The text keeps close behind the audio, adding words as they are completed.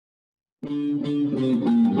The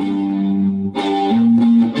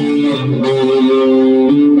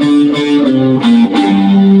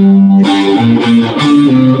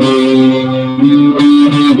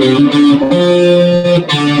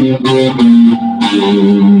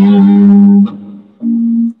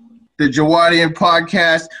Jawadian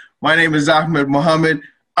Podcast. My name is Ahmed Muhammad.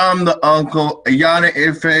 I'm the uncle. Ayana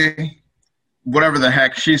Ife, whatever the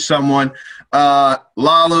heck, she's someone.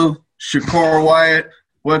 Lalu, Shakur Wyatt.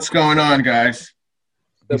 What's going on, guys?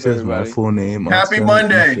 He says my full name. Happy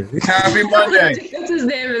Monday. Happy Monday. That's his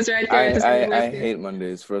name is right there. I hate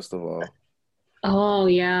Mondays, first of all. Oh,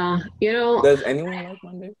 yeah. You know, does anyone like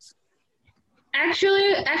Mondays?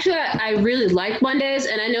 Actually, I really like Mondays,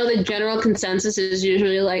 and I know the general consensus is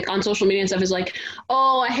usually like on social media and stuff is like,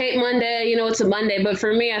 oh, I hate Monday, you know, it's a Monday. But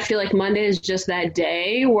for me, I feel like Monday is just that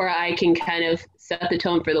day where I can kind of set the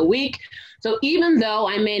tone for the week. So even though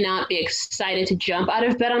I may not be excited to jump out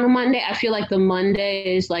of bed on a Monday, I feel like the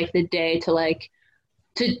Monday is like the day to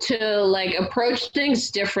approach things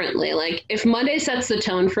differently. Like if Monday sets the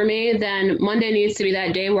tone for me, then Monday needs to be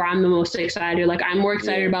that day where I'm the most excited. Like I'm more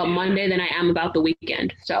excited about Monday than I am about the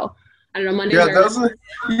weekend. So I don't know, Monday. Yeah,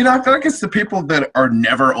 I feel like it's the people that are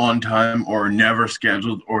never on time or never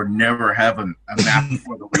scheduled or never have a map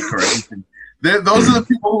for the week or anything. Those are the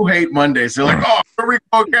people who hate Mondays. They're like, oh, here we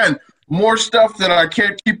go again. More stuff that I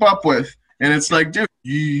can't keep up with. And it's like, dude,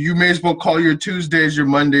 you may as well call your Tuesdays your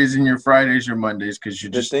Mondays and your Fridays your Mondays because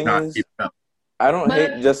you're just not keeping up. I don't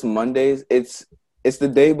hate just Mondays. It's the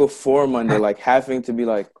day before Monday, like having to be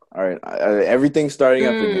like, all right, everything's starting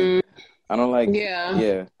up again. I don't like,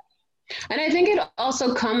 yeah. And I think it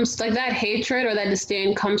also comes, like that hatred or that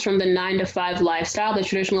disdain comes from the 9-to-5 lifestyle, the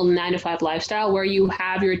traditional 9-to-5 lifestyle, where you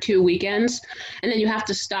have your 2 weekends and then you have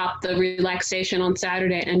to stop the relaxation on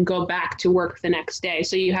Saturday and go back to work the next day.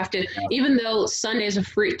 So you have to, even though Sunday is a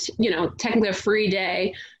free, technically a free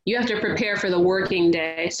day, you have to prepare for the working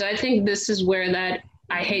day. So I think this is where that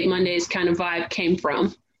I hate Mondays kind of vibe came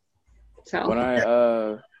from. So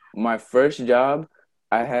when my first job,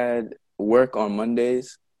 I had work on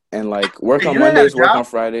Mondays. And like work on Mondays, work on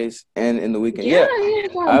Fridays, and in the weekend. Yeah.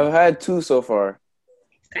 I've had 2 so far.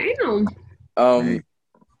 Damn.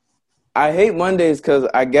 I hate Mondays because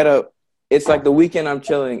I get up. It's like the weekend I'm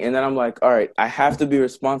chilling, and then I'm like, all right, I have to be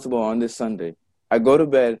responsible on this Sunday. I go to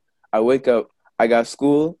bed, I wake up, I got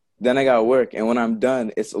school, then I got work, and when I'm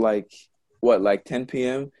done, it's like 10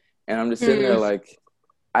 p.m. and I'm just sitting there like,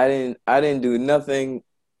 I didn't do nothing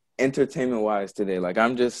entertainment wise today. Like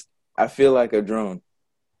I feel like a drone.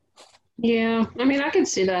 Yeah, I mean, I can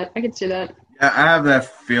see that. Yeah, I have that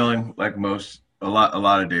feeling like a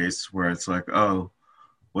lot of days where it's like, oh,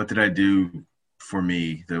 what did I do for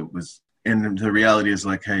me that was, and the reality is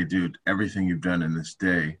like, hey, dude, everything you've done in this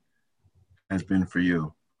day has been for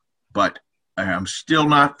you, but I'm still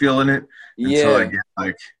not feeling it until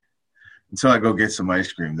I go get some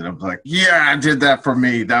ice cream. Then I'm like, yeah, I did that for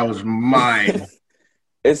me. That was mine.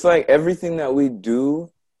 It's like everything that we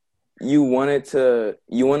do. You want to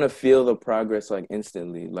feel the progress like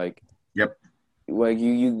instantly. Like, yep. Like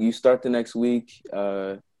you start the next week,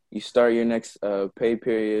 you start your next pay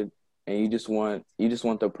period, and you just want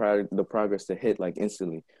the progress to hit like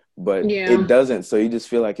instantly. But it doesn't, so you just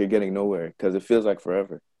feel like you're getting nowhere because it feels like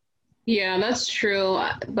forever. Yeah, that's true.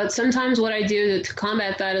 But sometimes what I do to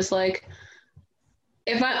combat that is like,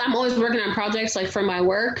 if I'm always working on projects like for my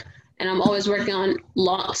work. And I'm always working on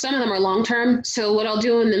some of them are long term. So what I'll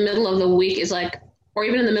do in the middle of the week is like, or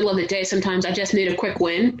even in the middle of the day, sometimes I just need a quick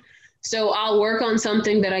win. So I'll work on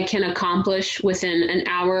something that I can accomplish within an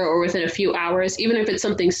hour or within a few hours, even if it's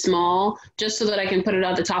something small, just so that I can put it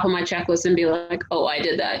at the top of my checklist and be like, oh, I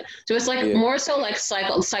did that. So it's like more so like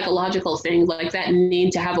psychological thing, like that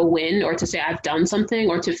need to have a win or to say I've done something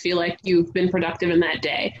or to feel like you've been productive in that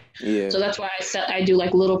day. Yeah. So that's why I do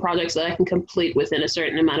like little projects that I can complete within a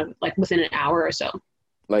certain amount of, like within an hour or so.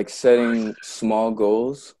 Like setting small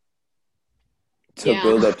goals to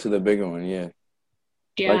build up to the bigger one. Yeah.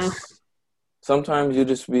 Yeah. Like, sometimes you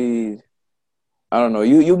just be, I don't know,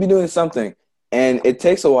 you'll be doing something and it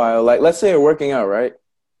takes a while. Like, let's say you're working out, right?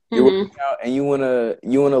 You're working out and you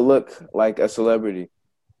wanna look like a celebrity,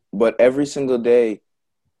 but every single day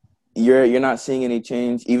you're not seeing any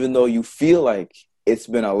change, even though you feel like it's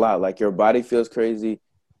been a lot. Like your body feels crazy,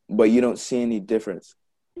 but you don't see any difference.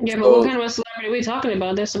 Yeah, but what kind of a celebrity are we talking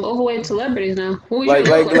about? There's some overweight celebrities now.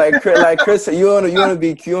 Like Chris, you wanna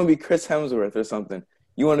be Chris Hemsworth or something.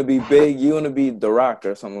 You want to be big. You want to be The Rock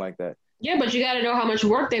or something like that. Yeah, but you got to know how much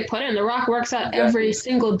work they put in. The Rock works out every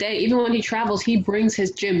single day. Even when he travels, he brings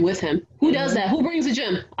his gym with him. Who does that? Who brings a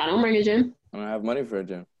gym? I don't bring a gym. I don't have money for a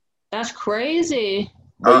gym. That's crazy.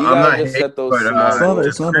 But you I'm gotta not just hating, set those but small goals.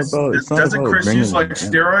 It's not about. It's not doesn't about Chris bringing use like them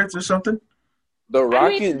in. steroids or something? The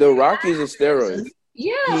Rockies are steroids.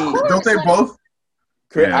 Yeah, of course. Don't they both?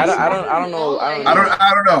 Yeah. I don't know. I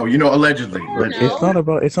don't know. You know, allegedly. It's not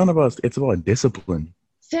about. It's not about. It's about discipline.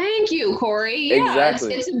 Thank you, Corey. Yeah,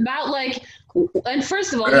 exactly. It's about like, and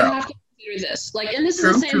first of all, you have to consider this. Like, and this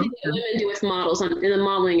is the same thing that women do with models in the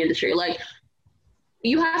modeling industry. Like,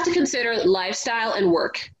 you have to consider lifestyle and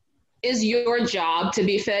work. Is your job to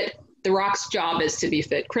be fit? The Rock's job is to be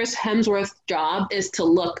fit. Chris Hemsworth's job is to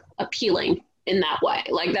look appealing in that way.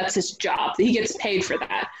 Like, that's his job. He gets paid for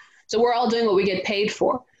that. So we're all doing what we get paid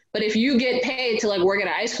for. But if you get paid to like work at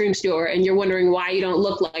an ice cream store and you're wondering why you don't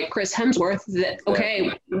look like Chris Hemsworth,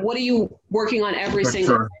 what are you working on every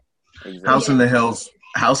single day? Exactly. House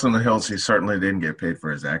in the Hills, he certainly didn't get paid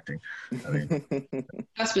for his acting. I mean,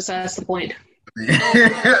 that's besides the point.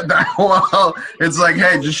 Well, it's like,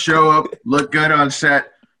 hey, just show up, look good on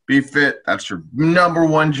set, be fit. That's your number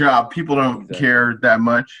one job. People don't care that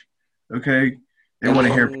much. Okay. They want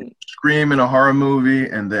to hear people scream in a horror movie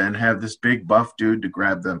and then have this big buff dude to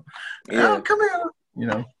grab them. Yeah. Oh, come here. You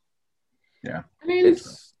know? Yeah. I mean,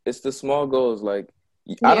 it's the small goals. Like,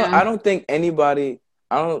 I don't think anybody,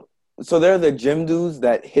 so there are the gym dudes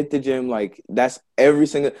that hit the gym like that's every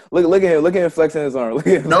single, look at him flexing his arm.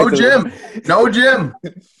 No gym.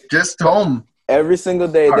 Just home. Every single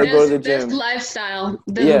day they go to the gym. This lifestyle,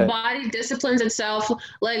 the body disciplines itself.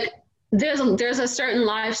 Like, there's a certain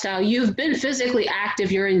lifestyle. You've been physically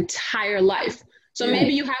active your entire life. So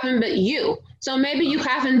maybe you haven't been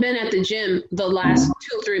at the gym the last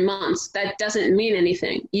 2-3 months. That doesn't mean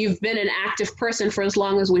anything. You've been an active person for as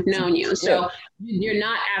long as we've known you. So you're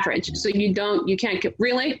not average. So you can't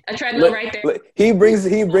really a treadmill right there. He brings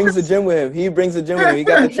the gym with him. He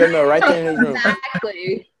got the treadmill right there in his room.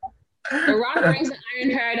 Exactly. The Rock brings the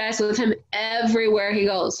Iron Paradise with him everywhere he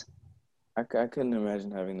goes. I couldn't imagine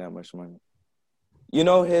having that much money. You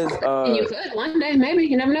know his. You could one day, maybe.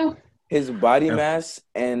 You never know. His body mass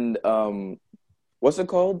and what's it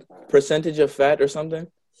called? Percentage of fat or something?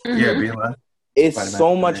 Mm-hmm. Yeah, BMI. It's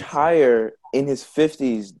so much higher in his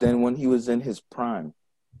 50s than when he was in his prime,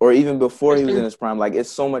 or even before he was in his prime. Like, it's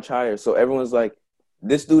so much higher. So everyone's like,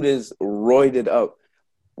 this dude is roided up.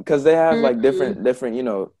 Because they have like different, you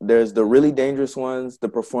know, there's the really dangerous ones, the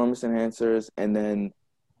performance enhancers, and then,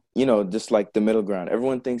 you know, just like the middle ground.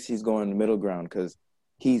 Everyone thinks he's going the middle ground because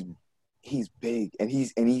he's big and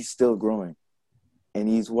he's still growing. And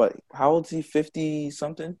he's what? How old is he? 50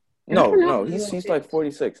 something? No, he's like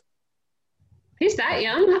 46. He's that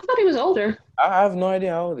young? I thought he was older. I have no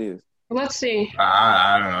idea how old he is. Let's see.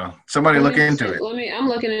 I don't know. Somebody look into it. I'm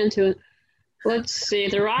looking into it. Let's see.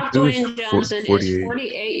 The Rock Dwayne Johnson is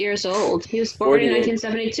 48 years old. He was born in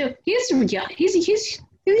 1972. He's young. He's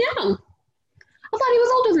young. I thought he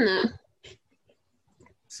was older than that.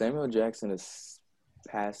 Samuel Jackson is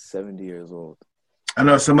past 70 years old. I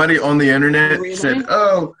know somebody on the internet said,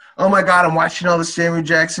 "Oh my God, I'm watching all the Samuel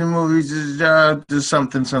Jackson movies. There's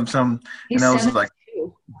something." And I was 72. Like,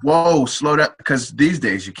 "Whoa, slow down," because these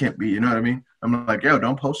days you can't be. You know what I mean? I'm like, "Yo,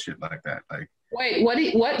 don't post shit like that." Like, wait,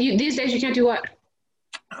 what? These days you can't do what?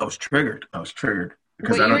 I was triggered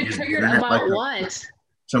because I don't. Triggered about like what?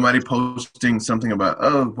 Somebody posting something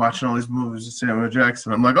about, watching all these movies with Samuel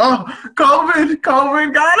Jackson. I'm like, COVID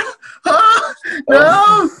got him.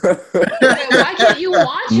 No. Wait, why can't you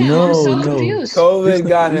watch him? I'm so confused. COVID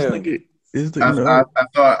got him.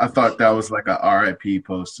 I thought that was like a RIP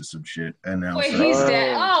post or some shit. And now wait, he's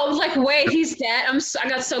dead. Oh, I was like, wait, he's dead. I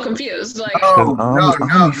got so confused. Like,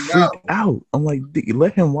 I'm freaked out. I'm like,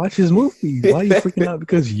 let him watch his movie. Why are you freaking out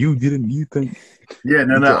because you think? Yeah,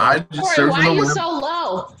 no. I just Corey, why are you so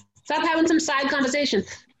low? Stop having some side conversation.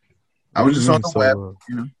 I was just on the web.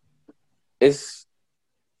 You know? This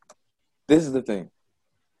is the thing.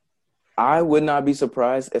 I would not be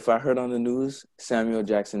surprised if I heard on the news Samuel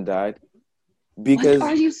Jackson died. Because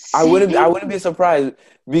I wouldn't be surprised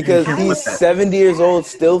because he's 70 years old,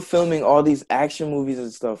 still filming all these action movies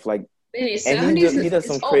and stuff. Like, and he does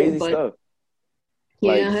some crazy stuff.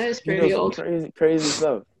 Yeah, that's pretty old. Crazy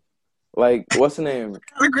stuff. Like, what's the name?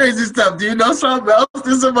 The crazy stuff. Do you know something else?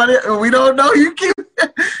 There's somebody we don't know. You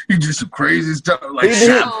do some crazy stuff. Like,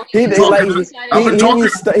 he be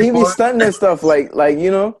stunting and stuff. Like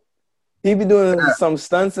you know, he be doing some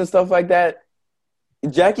stunts and stuff like that.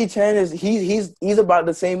 Jackie Chan he's about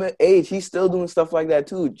the same age. He's still doing stuff like that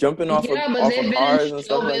too, jumping off of cars and stuff like that. Yeah, but they've been in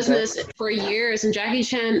show business for years, and Jackie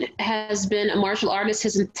Chan has been a martial artist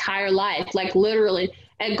his entire life, like literally.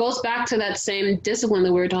 It goes back to that same discipline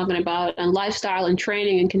that we were talking about, and lifestyle and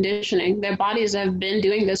training and conditioning. Their bodies have been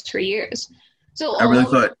doing this for years. So I really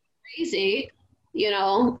thought crazy.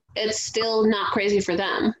 it's still not crazy for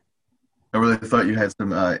them. I really thought you had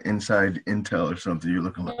some inside intel or something. You're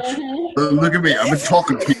looking like, look at me. I've been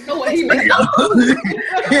talking to you. He's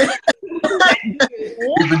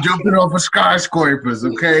been jumping off of skyscrapers,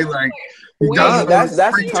 okay? Like, that's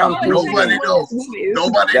Tom Cruise. Nobody knows.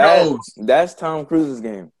 Nobody knows. That's Tom Cruise's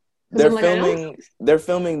game. They're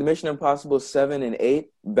filming Mission Impossible 7 and 8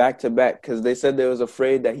 back to back because they said they was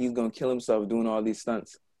afraid that he's gonna kill himself doing all these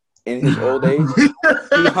stunts. In his old age,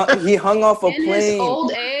 he hung off a plane. In his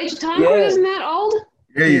old age, Tom Cruise isn't that old?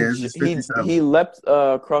 Yeah, he is. He leapt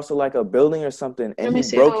across like a building or something, and he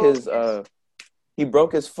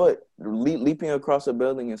broke his foot leaping across a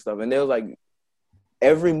building and stuff. And they was like,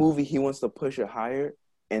 every movie he wants to push it higher,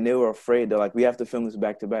 and they were afraid. They're like, we have to film this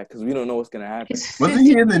back to back because we don't know what's gonna happen. Wasn't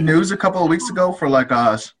he in the news a couple of weeks ago for like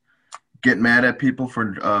getting mad at people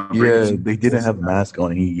for they didn't have masks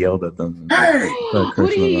on and he yelled at them. Hey! Who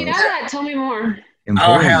did he yell at? Tell me more.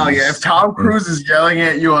 Oh hell yeah. If Tom Cruise is yelling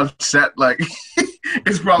at you on set, like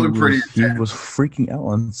it's probably pretty intense. He was freaking out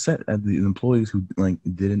on set at the employees who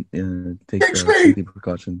didn't take safety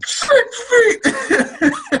precautions. 6 feet.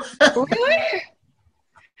 Really?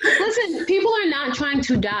 Listen, people are not trying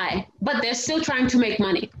to die, but they're still trying to make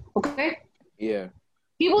money. Okay? Yeah.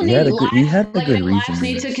 People need lives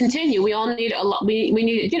need to continue. We all need a lot. We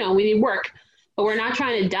need we need work, but we're not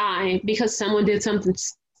trying to die because someone did something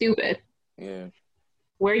stupid. Yeah.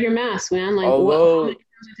 Wear your mask, man. Like, what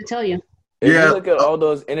to tell you? If you look at all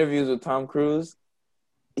those interviews with Tom Cruise,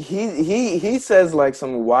 he says like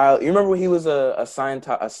some wild. You remember when he was a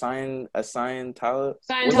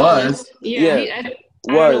Scientologist? Was. Yeah. I don't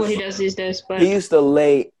know what he does these days, but he used to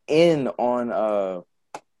lay in on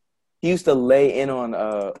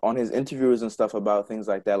his interviewers and stuff about things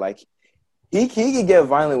like that. Like he could get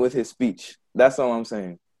violent with his speech. That's all I'm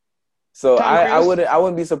saying. So I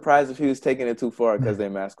wouldn't be surprised if he was taking it too far because they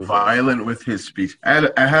masked violent with his speech. I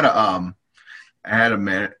had a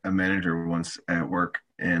manager once at work,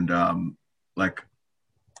 and like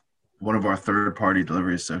one of our third party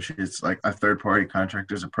delivery associates, like a third party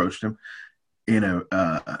contractors, approached him in a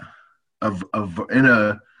I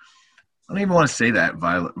don't even want to say that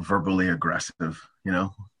violent, verbally aggressive,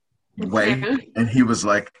 way. And he was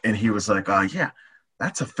like, oh yeah,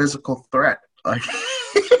 that's a physical threat. Like,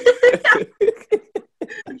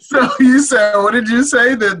 so you said, what did you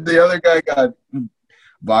say? That the other guy got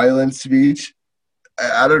violent speech?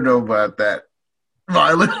 I don't know about that.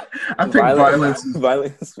 Violent. I think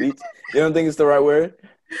violent speech. You don't think it's the right word?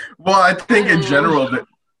 Well, I think in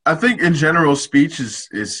general, speech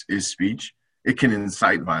is speech. It can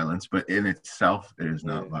incite violence, but in itself, it is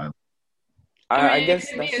not violent. I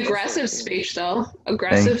guess it can be aggressive speech, though.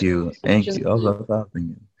 Aggressive. Thank you. I was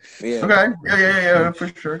thinking. Yeah. Okay. Yeah, for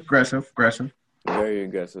sure. Aggressive. Very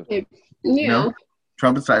aggressive.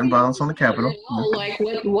 Trump inciting violence on the Capitol. Like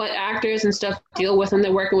what actors and stuff deal with when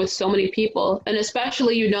they're working with so many people, and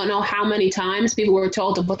especially you don't know how many times people were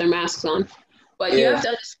told to put their masks on. But you have to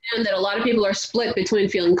understand that a lot of people are split between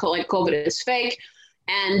feeling like COVID is fake,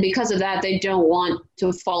 and because of that, they don't want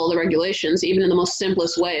to follow the regulations, even in the most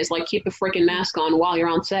simplest ways, like keep a freaking mask on while you're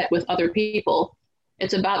on set with other people.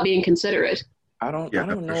 It's about being considerate. I don't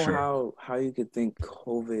know how you could think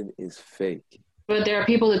COVID is fake. But there are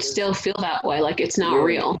people that still feel that way, like it's not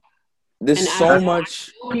real. There's so much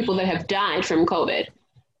people that have died from COVID.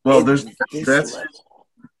 Well,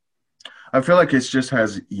 I feel like it just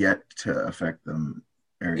has yet to affect them.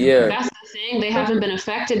 Yeah, that's the thing. They haven't been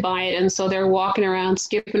affected by it, and so they're walking around,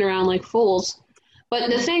 skipping around like fools. But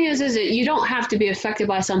the thing is that you don't have to be affected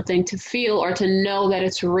by something to feel or to know that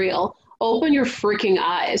it's real. Open your freaking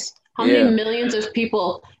eyes. How many millions of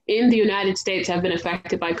people in the United States have been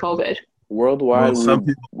affected by COVID? Worldwide, some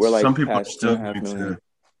people are still going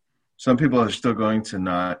to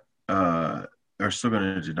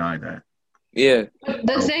deny that. Yeah.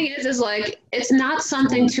 The thing is like it's not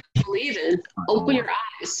something to believe in. Open your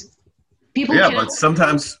eyes. But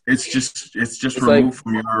sometimes it's just removed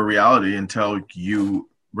from your reality until you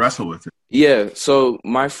wrestle with it. Yeah. So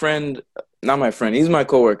not my friend, he's my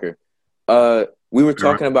coworker. We were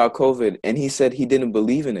talking about COVID, and he said he didn't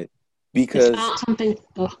believe in it because it's not something.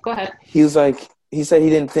 Oh, go ahead. He said he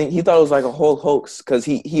thought it was like a whole hoax because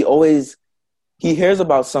he hears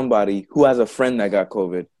about somebody who has a friend that got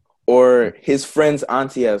COVID, or his friend's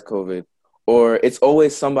auntie has COVID, or it's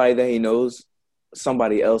always somebody that he knows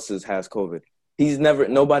somebody else's has COVID.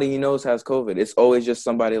 Nobody he knows has COVID. It's always just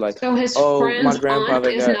somebody like, so his friend's my grandfather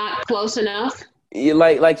aunt is not close enough. Yeah,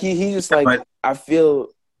 like he just like, I feel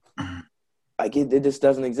like it just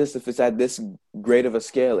doesn't exist. If it's at this great of a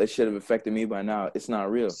scale, it should have affected me by now. It's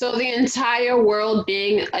not real. So the entire world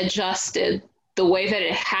being adjusted the way that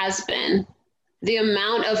it has been, the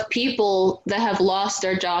amount of people that have lost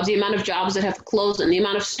their jobs, the amount of jobs that have closed, and the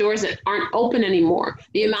amount of stores that aren't open anymore,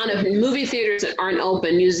 the amount of movie theaters that aren't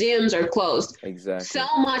open, museums are closed. Exactly. So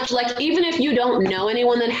much, like, even if you don't know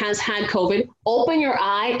anyone that has had COVID, open your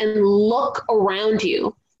eye and look around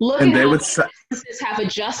you. Look And at they how would businesses have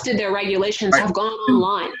adjusted their regulations, Right. have gone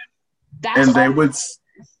online. That's and they all.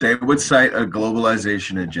 would cite a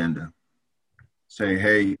globalization agenda. Say,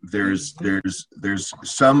 hey, there's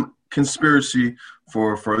some conspiracy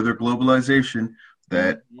for further globalization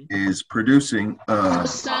that is producing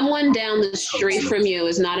Someone down the street from you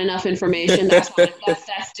is not enough information. That's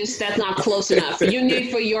not close enough. You need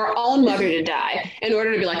for your own mother to die in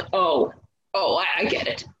order to be like, I get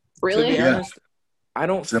it. Really? To be honest, I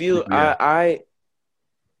don't feel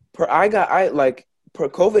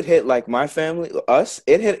COVID hit like my family, us.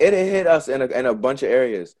 It hit us in a bunch of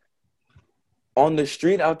areas. On the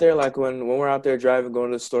street out there, like when we're out there driving,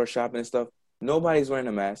 going to the store, shopping and stuff, nobody's wearing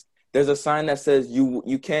a mask. There's a sign that says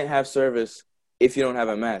you can't have service if you don't have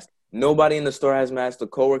a mask. Nobody in the store has masks. The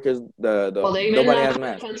coworkers, nobody has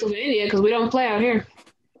masks. Pennsylvania, because we don't play out here.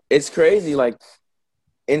 It's crazy. Like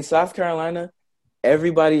in South Carolina,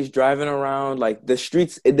 everybody's driving around like the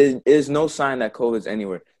streets. There is no sign that COVID's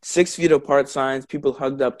anywhere. 6 feet apart signs, people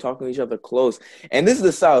hugged up, talking to each other close. And this is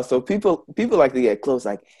the South, so people like to get close,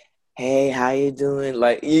 like, hey, how you doing?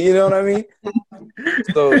 Like, you know what I mean?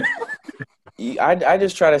 So I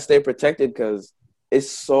just try to stay protected because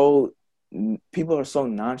people are so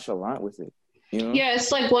nonchalant with it, you know? Yeah,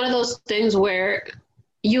 it's like one of those things where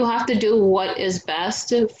you have to do what is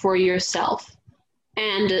best for yourself.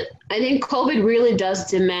 And I think COVID really does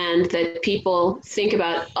demand that people think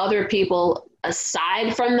about other people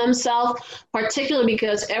aside from themselves, particularly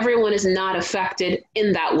because everyone is not affected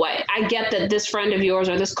in that way. I get that this friend of yours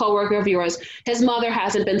or this coworker of yours, his mother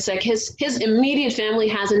hasn't been sick, his immediate family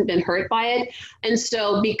hasn't been hurt by it. And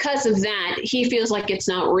so because of that, he feels like it's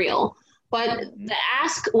not real. But the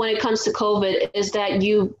ask when it comes to COVID is that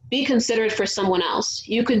you be considerate for someone else.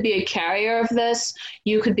 You could be a carrier of this.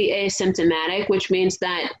 You could be asymptomatic, which means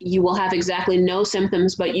that you will have exactly no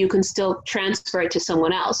symptoms, but you can still transfer it to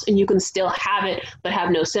someone else. And you can still have it, but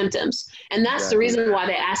have no symptoms. And that's the reason why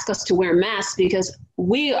they ask us to wear masks, because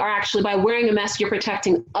we are actually, by wearing a mask, you're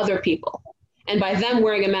protecting other people. And by them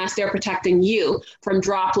wearing a mask, they're protecting you from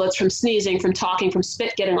droplets, from sneezing, from talking, from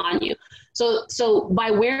spit getting on you. So by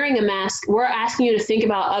wearing a mask, we're asking you to think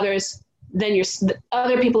about others than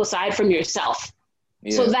other people aside from yourself.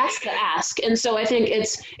 Yeah. So that's the ask. And so I think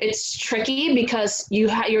it's tricky because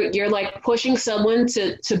you're like pushing someone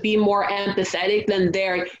to be more empathetic than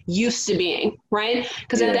they're used to being, right?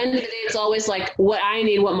 Because at the end of the day, it's always like what I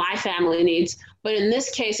need, what my family needs. But in this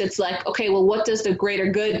case, it's like, okay, well, what does the greater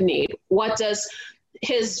good need? What does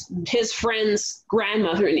his friend's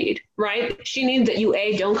grandmother need, right? She needs that you,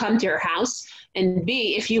 A, don't come to her house, and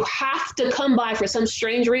B, if you have to come by for some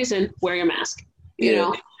strange reason, wear your mask, you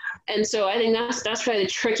know? And so I think that's probably the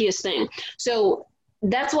trickiest thing. So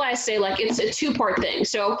that's why I say, like, it's a two-part thing.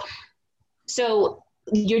 So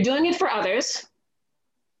you're doing it for others.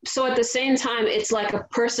 So at the same time, it's like a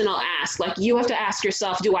personal ask. Like, you have to ask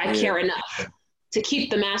yourself, do I care enough to keep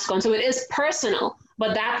the mask on? So it is personal,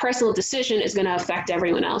 but that personal decision is going to affect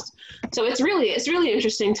everyone else. So it's really an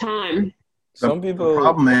interesting time. The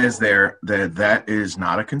problem is that is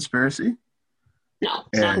not a conspiracy. No,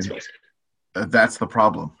 it's not a conspiracy. That's the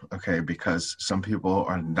problem, okay? Because some people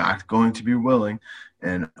are not going to be willing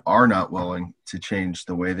and are not willing to change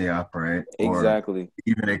the way they operate or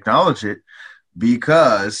even acknowledge it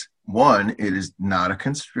because, one, it is not a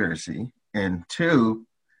conspiracy, and two,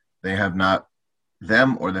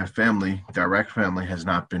 them or their direct family has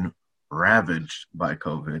not been ravaged by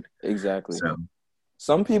COVID. Exactly. So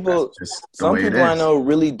some people I know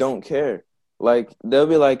really don't care. Like, they'll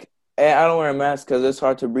be like, hey, I don't wear a mask because it's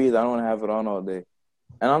hard to breathe. I don't want to have it on all day.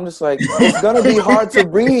 And I'm just like, it's going to be hard to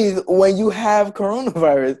breathe when you have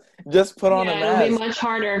coronavirus. Just put on a mask. It'll be much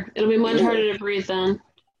harder. It'll be much harder to breathe then.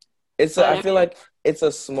 I feel like it's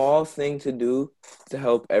a small thing to do to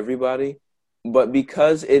help everybody. But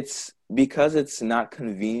because it's not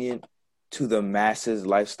convenient to the masses'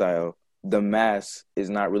 lifestyle, the mass is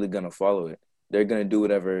not really going to follow it. They're going to do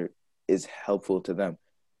whatever is helpful to them.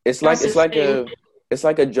 It's like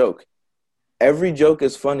a joke. Every joke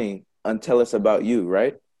is funny until it's about you,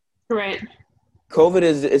 right? Right. COVID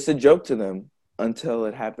it's a joke to them until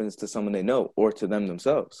it happens to someone they know or to them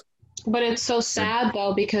themselves. But it's so sad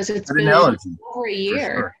though, because it's been over a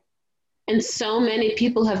year. Sure. And so many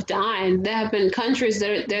people have died. There have been countries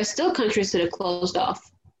there's still countries that have closed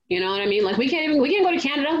off. You know what I mean? Like we can't go to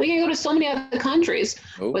Canada. We can't go to so many other countries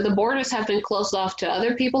where the borders have been closed off to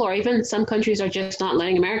other people, or even some countries are just not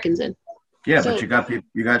letting Americans in. Yeah, but you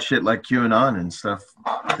got shit like QAnon and stuff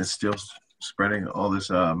that's still spreading all this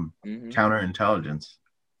counterintelligence.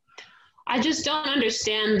 I just don't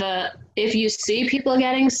understand if you see people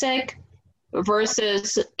getting sick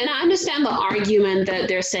versus, and I understand the argument that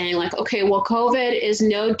they're saying like, okay, well, COVID is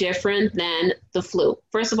no different than the flu.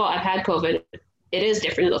 First of all, I've had COVID. It is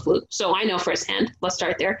different than the flu. So I know firsthand. Let's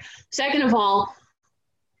start there. Second of all,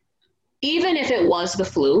 even if it was the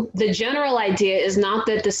flu, the general idea is not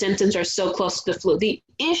that the symptoms are so close to the flu. The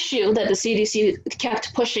issue that the CDC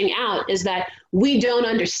kept pushing out is that we don't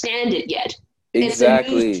understand it yet.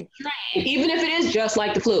 Exactly. It's a new strain, even if it is just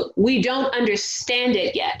like the flu. We don't understand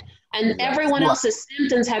it yet. And everyone else's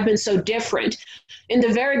symptoms have been so different. In the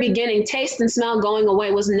very beginning, taste and smell going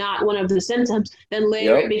away was not one of the symptoms. Then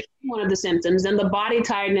later it became one of the symptoms. Then the body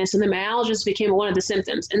tiredness and the myalgias became one of the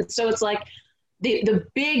symptoms. And so it's like the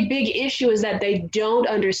big issue is that they don't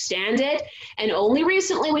understand it. And only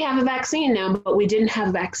recently we have a vaccine now, but we didn't have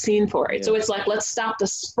a vaccine for it. Yeah. So it's like, let's stop the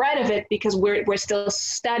spread of it because we're still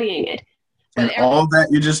studying it. But and all that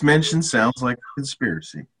you just mentioned sounds like a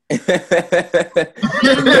conspiracy.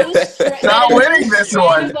 Not winning this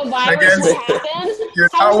one against. You're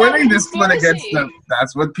not winning this one against them.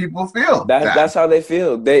 That's what people feel. That's how they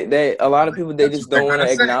feel. They a lot of people they just don't want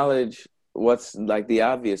to acknowledge what's like the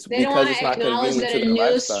obvious because it's not convenient to the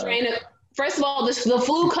lifestyle. First of all, the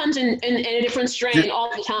flu comes in a different strain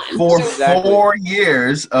all the time. For 4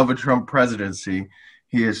 years of a Trump presidency,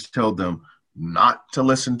 he has told them not to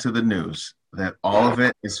listen to the news. That all of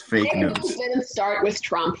it is fake news. He didn't start with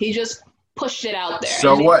Trump. He just pushed it out there.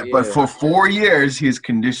 So what? Yeah. But for 4 years, he's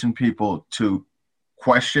conditioned people to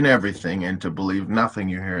question everything and to believe nothing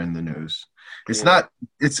you hear in the news. It's not.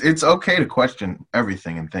 It's okay to question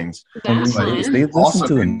everything and things. That's fine. They listen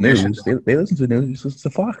to the news. They listen to the news. It's the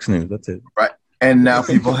Fox News. That's it. Right. And now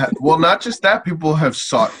people have. Well, not just that. People have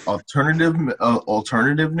sought alternative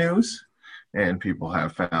news, and people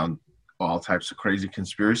have found all types of crazy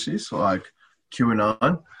conspiracies like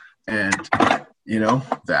QAnon, and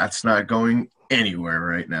that's not going anywhere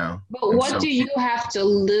right now. But what do you have to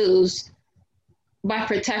lose by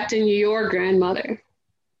protecting your grandmother?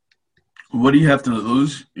 What do you have to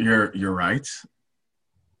lose? Your rights.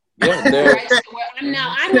 Yeah, I'm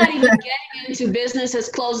not even getting into business as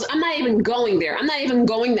close. I'm not even going there. I'm not even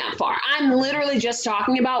going that far. I'm literally just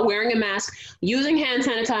talking about wearing a mask, using hand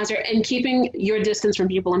sanitizer, and keeping your distance from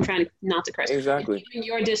people. I'm trying not to curse. Exactly. Keeping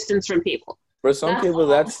your distance from people. For some people,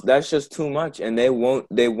 that's just too much, and they won't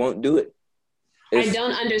do it. I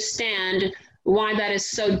don't understand why that is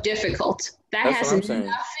so difficult. That has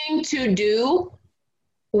nothing to do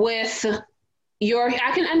with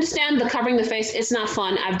I can understand the covering the face. It's not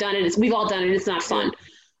fun. I've done it. We've all done it. It's not fun.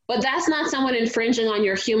 But that's not someone infringing on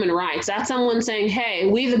your human rights. That's someone saying, hey,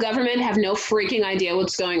 we, the government, have no freaking idea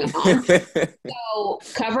what's going on. So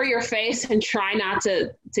cover your face and try not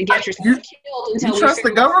to get yourself killed until you trust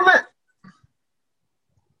the government?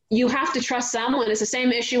 You have to trust someone. It's the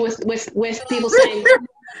same issue with people saying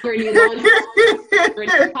it's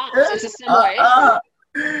a similar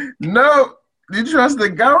issue. No, you trust the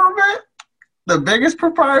government? The biggest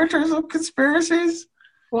proprietors of conspiracies?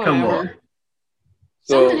 Whatever. Come on.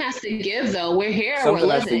 Something has to give, though. We're here. Something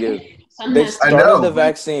we're has living. to give. They started the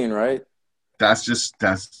vaccine, right? They're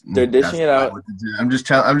dishing it out. I'm just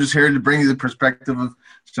here to bring you the perspective of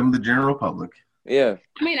some of the general public. Yeah.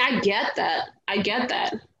 I mean, I get that.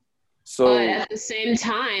 So, but at the same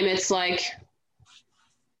time, it's like,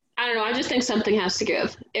 I don't know. I just think something has to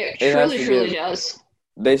give. It truly does.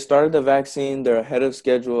 They started the vaccine. They're ahead of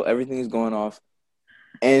schedule. Everything's going off.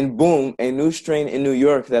 And boom, a new strain in New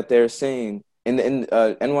York that they're saying, in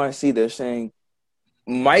NYC, they're saying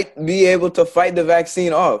might be able to fight the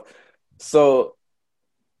vaccine off. So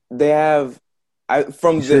they have,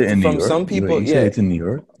 some people, yeah, it's in New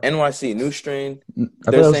York. NYC, new strain.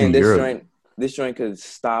 They're saying this strain could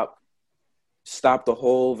stop the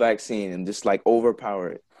whole vaccine and just like overpower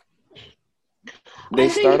it. They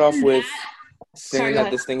start off with saying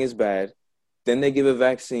that this thing is bad, then they give a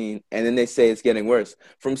vaccine, and then they say it's getting worse.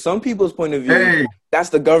 From some people's point of view, that's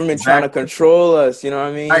the government trying to control us. You know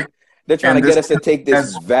what I mean? They're trying to get us to take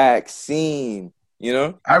this vaccine. You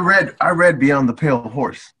know? I read Beyond the Pale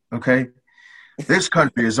Horse. Okay, this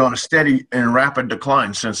country is on a steady and rapid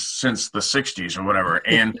decline since the 60s or whatever,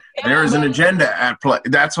 and there is an agenda at play.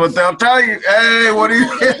 That's what they'll tell you. Hey, what do you I'm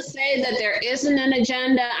not going to say that there isn't an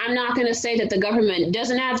agenda. I'm not going to say that the government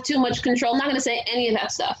doesn't have too much control. I'm not going to say any of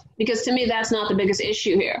that stuff, because to me, that's not the biggest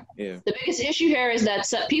issue here. Yeah. The biggest issue here is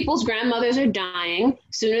that people's grandmothers are dying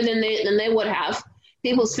sooner than they would have.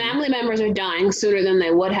 People's family members are dying sooner than they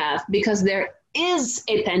would have because there is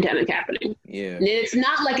a pandemic happening. Yeah. And it's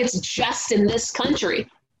not like it's just in this country.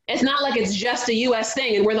 It's not like it's just a U.S.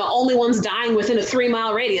 thing and we're the only ones dying within a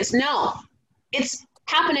 3-mile radius. No, it's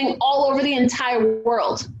happening all over the entire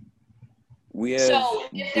world. So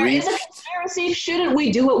if there is a conspiracy, shouldn't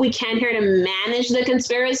we do what we can here to manage the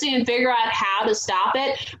conspiracy and figure out how to stop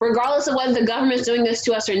it? Regardless of whether the government's doing this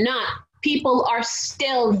to us or not, people are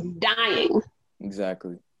still dying.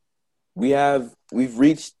 Exactly. We've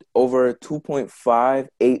reached over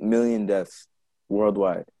 2.58 million deaths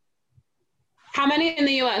worldwide. How many in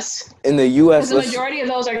the U.S.? In the U.S., because the majority of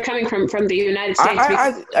those are coming from the United States.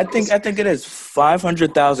 I think it is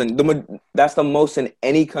 500,000. That's the most in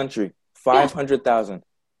any country. 500,000.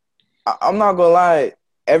 I'm not gonna lie.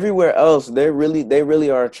 Everywhere else, they really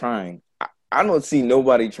are trying. I don't see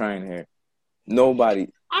nobody trying here. Nobody.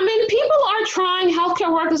 I mean, people are trying.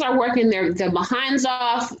 Healthcare workers are working their behinds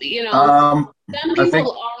off. You know, some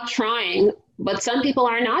people are trying, but some people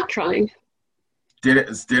are not trying.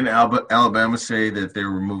 Didn't Alabama say that they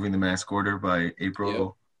were removing the mask order by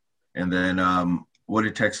April? Yeah. And then what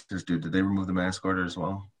did Texas do? Did they remove the mask order as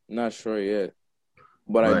well? Not sure yet,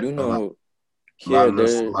 but I do know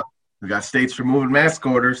we got states removing mask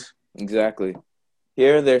orders. Exactly.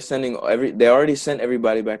 Here they're sending they already sent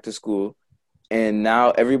everybody back to school. And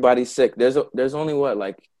now everybody's sick. There's only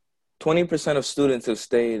 20% of students have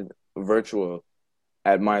stayed virtual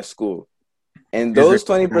at my school. And those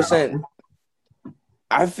 20%,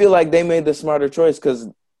 I feel like they made the smarter choice, because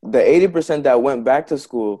the 80% that went back to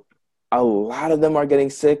school, a lot of them are getting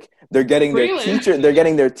sick. They're getting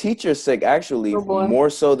their teacher sick, actually, more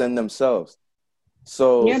so than themselves.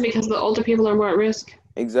 So yeah, because the older people are more at risk.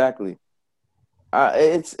 Exactly.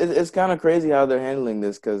 It's kind of crazy how they're handling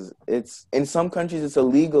this, because it's in some countries it's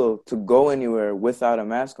illegal to go anywhere without a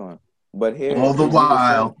mask on, but here all the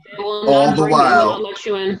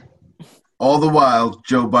while,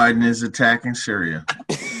 Joe Biden is attacking Syria.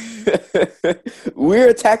 We're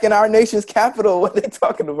attacking our nation's capital. What are they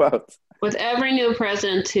talking about? With every new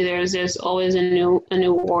president, there's always a new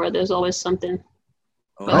war. There's always something.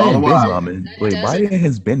 Biden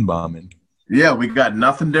has been bombing. Yeah, we got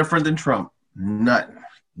nothing different than Trump.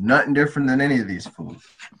 Nothing different than any of these fools.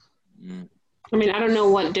 I mean, I don't know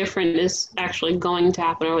what different is actually going to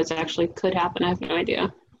happen or what actually could happen. I have no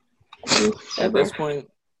idea. At this point,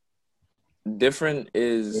 different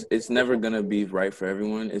is it's never gonna be right for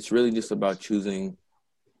everyone. It's really just about choosing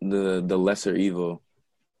the lesser evil.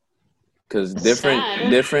 Because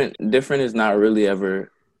different is not really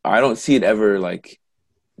ever. I don't see it ever like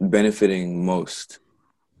benefiting most.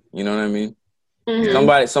 You know what I mean?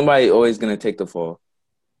 Mm-hmm. Somebody always gonna take the fall.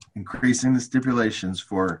 Increasing the stipulations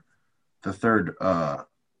for the third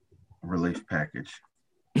relief package.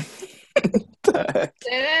 Say that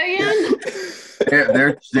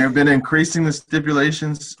again. They've been increasing the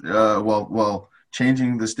stipulations, while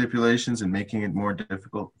changing the stipulations and making it more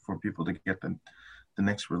difficult for people to get the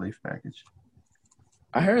next relief package.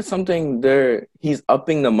 I heard something there. He's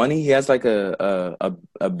upping the money. He has like a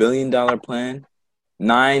 $1 billion plan.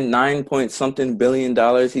 Nine point something $billion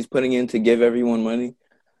he's putting in to give everyone money.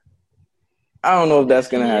 I don't know if that's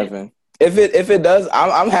gonna happen. If it does,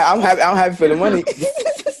 I'm happy for the money.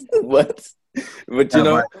 but you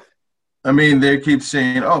know, I mean, they keep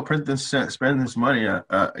saying, "Oh, spend this money."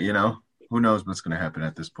 You know, who knows what's going to happen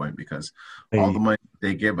at this point, because all the money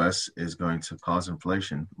they give us is going to cause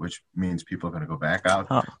inflation, which means people are going to go back out.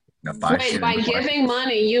 Wait, by giving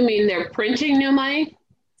money, you mean they're printing new money?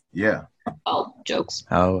 Yeah. Oh, jokes.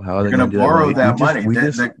 How are they going to borrow that money? We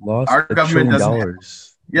just lost our government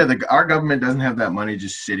doesn't. Our government doesn't have that money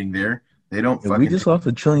just sitting there. They don't. We just lost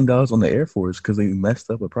 $1 trillion on the Air Force because they messed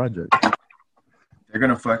up a project. They're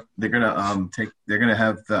gonna have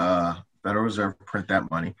the Federal Reserve print that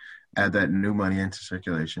money, add that new money into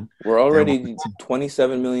circulation. We're already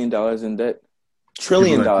 $27 million in debt.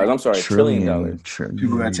 $1 trillion.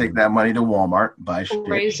 People are gonna take that money to Walmart, buy shit.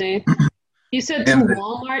 Crazy. You said to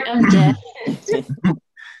Walmart, I'm dead.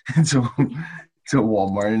 to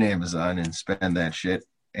Walmart and Amazon and spend that shit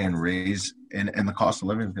and raise and the cost of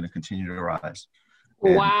living is going to continue to rise.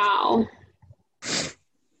 Wow.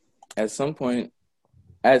 At some point,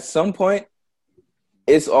 it's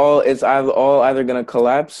all either going to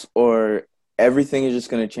collapse or everything is just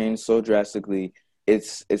going to change so drastically.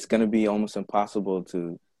 It's going to be almost impossible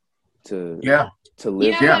to live. Yeah, but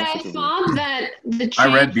I comfortably. thought that the change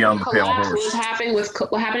I read Beyond the Pale collapse Horse. was happening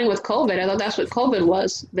with COVID. I thought that's what COVID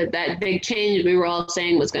was. That big change we were all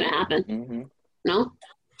saying was going to happen. Mm-hmm. No.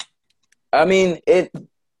 I mean, it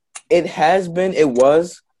has been, it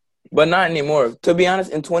was, but not anymore. To be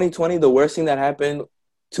honest, in 2020, the worst thing that happened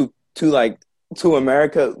to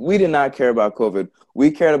America, we did not care about COVID.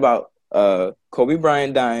 We cared about Kobe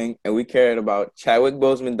Bryant dying, and we cared about Chadwick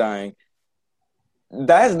Boseman dying.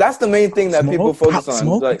 That's the main thing that people focus on.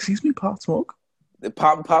 Smoke? Like, Excuse me, Pop Smoke?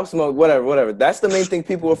 Pop Smoke, whatever. That's the main thing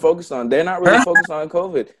people were focused on. They're not really focused on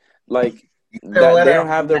COVID. Like, that they don't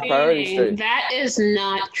have their priorities straight. That is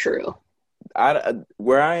not true.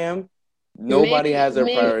 Where I am, nobody has their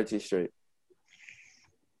priorities straight.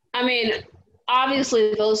 I mean,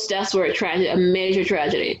 obviously those deaths were a major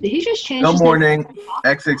tragedy. Did he just change? Good morning,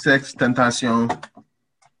 XXX Tentacion.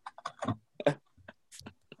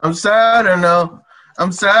 I'm sad or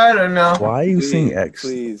no? Why are you saying X?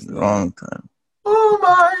 Please, no. Wrong time. Oh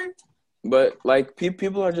my! But like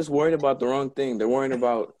people are just worried about the wrong thing. They're worried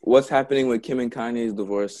about what's happening with Kim and Kanye's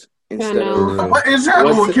divorce instead of What is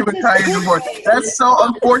happening with Kim and Kanye's divorce? That's so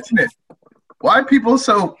unfortunate. Why are people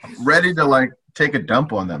so ready to like take a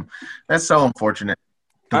dump on them? That's so unfortunate.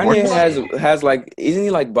 Kanye has like, isn't he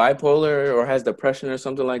like bipolar or has depression or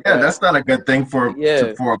something like that? Yeah, that's not a good thing for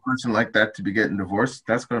a person like that to be getting divorced.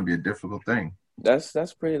 That's going to be a difficult thing.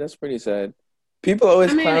 That's pretty sad. People are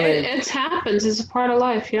always clowning. It happens. It's a part of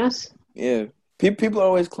life. Yes. Yeah. People are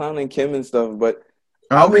always clowning Kim and stuff, but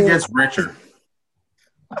I hope he gets richer.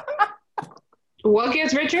 What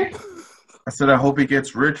gets richer? I said I hope he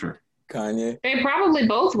gets richer. Kanye. They probably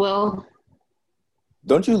both will.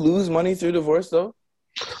 Don't you lose money through divorce though?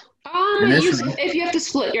 If you have to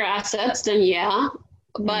split your assets, then yeah.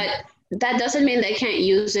 But that doesn't mean they can't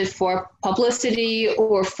use it for publicity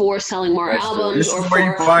or for selling more albums. This is where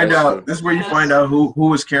you find out. This is where you find out who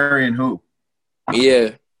was carrying who. Yeah.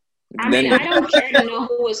 I mean, I don't care to know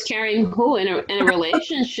who was carrying who in a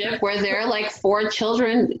relationship where there are like 4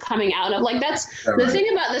 children coming out of. Like that's the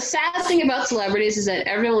thing about the sad thing about celebrities is that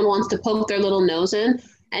everyone wants to poke their little nose in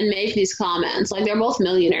and make these comments. Like, they're both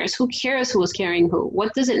millionaires. Who cares who was carrying who?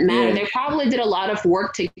 What does it matter? They probably did a lot of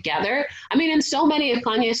work together. I mean, in so many of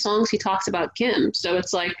Kanye's songs, he talks about Kim. So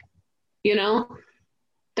it's like, you know,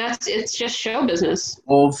 it's just show business.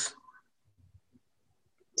 Wolves.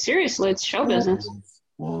 Seriously, it's show business.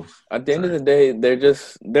 Wolves. At the end of the day,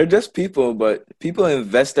 they're just people, but people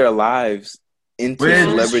invest their lives into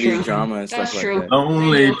celebrity drama and stuff like that.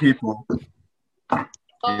 Only people.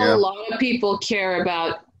 A lot of people care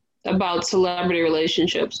about celebrity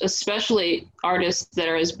relationships, especially artists that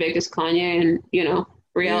are as big as Kanye and, you know,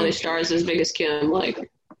 reality stars as big as Kim.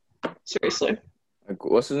 Like, seriously. Like,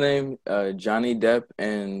 what's his name? Johnny Depp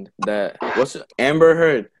and Amber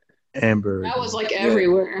Heard. That was like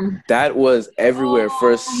everywhere. That was everywhere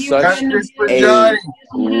for such a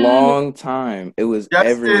long time. It was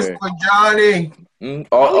everywhere. For Johnny.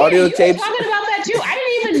 Audio tapes. You were talking about that too. I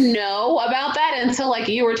didn't even know about that until like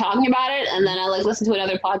you were talking about it, and then I like listened to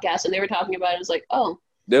another podcast and they were talking about it. It's like, oh.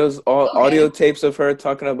 There was audio tapes of her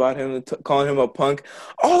talking about him, calling him a punk.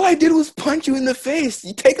 All I did was punch you in the face.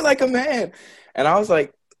 You take it like a man. And I was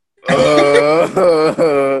like, I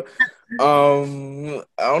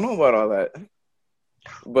don't know about all that.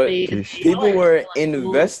 But people were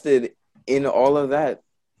invested in all of that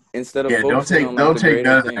instead of focusing on don't take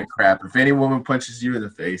none of that crap. If any woman punches you in the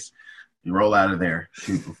face, you roll out of there.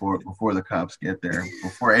 Shoot before the cops get there.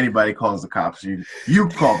 Before anybody calls the cops, you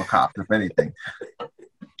call the cops if anything.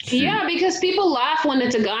 Yeah, because people laugh when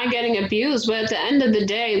it's a guy getting abused, but at the end of the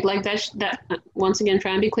day, like that once again,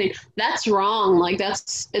 trying to be clean, that's wrong. Like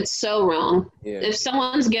it's so wrong. Yeah. If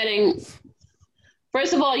someone's getting,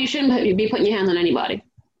 first of all, you shouldn't be putting your hands on anybody.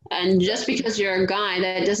 And just because you're a guy,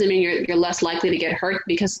 that doesn't mean you're less likely to get hurt.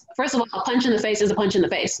 Because first of all, a punch in the face is a punch in the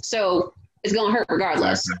face, so it's gonna hurt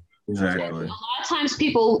regardless. Exactly. A lot of times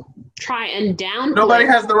people try and downplay. Nobody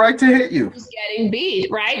has the right to hit you. Who's getting beat,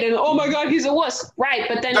 right? And oh my God, he's a wuss, right?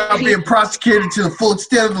 But then not being prosecuted to the full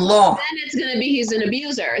extent of the law. Then it's gonna be he's an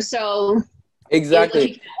abuser. So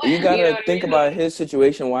exactly, you gotta think about his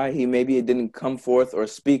situation. Why he maybe didn't come forth or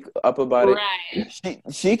speak up about it. Right.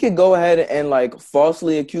 She could go ahead and like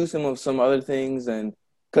falsely accuse him of some other things, and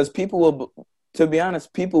because people will, to be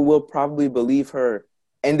honest, people will probably believe her.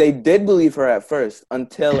 And they did believe her at first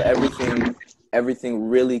until everything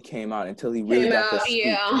really came out, until he really got to speak.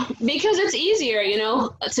 Yeah, because it's easier, you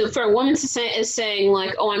know, for a woman to saying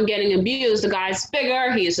like, "Oh, I'm getting abused. The guy's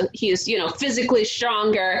bigger. He's you know physically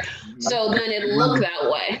stronger." So then it looked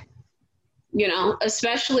that way. You know,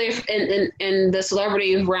 especially if in the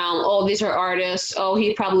celebrity realm, oh, these are artists. Oh,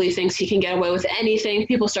 he probably thinks he can get away with anything.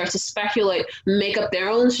 People start to speculate, make up their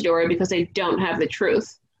own story because they don't have the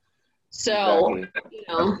truth. So, Exactly. you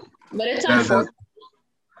know, but it's That- that- unfortunate.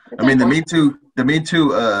 I mean, the Me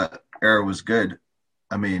Too era was good.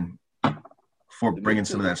 I mean, for bringing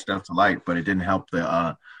some of that stuff to light, but it didn't help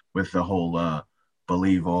the with the whole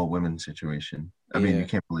believe all women situation. I mean, you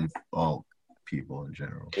can't believe all people in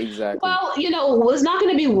general. Exactly. Well, you know, it's not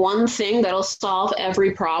going to be one thing that'll solve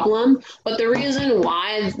every problem. But the reason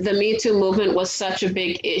why the Me Too movement was such a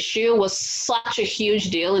big issue, was such a huge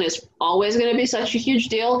deal, and is always going to be such a huge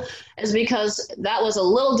deal, is because that was a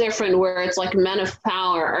little different, where it's like men of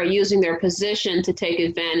power are using their position to take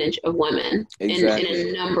advantage of women in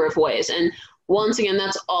a number of ways. And once again,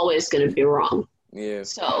 that's always going to be wrong. Yeah.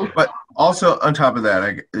 So, but also on top of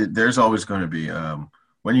that, there's always going to be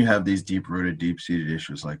when you have these deep-rooted, deep-seated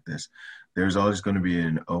issues like this, there's always going to be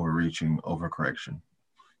an overreaching overcorrection.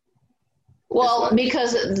 well,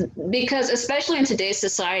 because especially in today's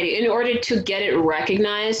society, in order to get it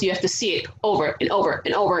recognized, you have to see it over and over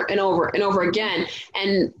and over and over and over again.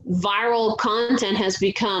 And viral content has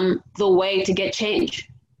become the way to get change.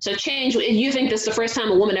 So change, you think this is the first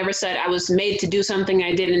time a woman ever said, I was made to do something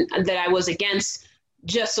that I was against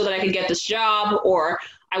just so that I could get this job, or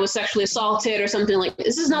I was sexually assaulted or something like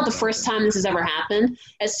this. Is not the first time this has ever happened.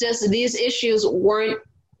 It's just these issues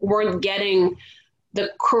weren't getting the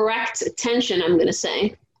correct attention, I'm going to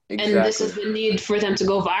say. Exactly. And this is the need for them to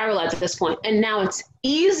go viral at this point. And now it's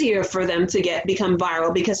easier for them to become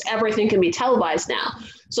viral because everything can be televised now.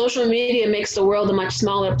 Social media makes the world a much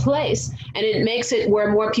smaller place, and it makes it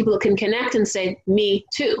where more people can connect and say, me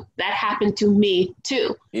too. That happened to me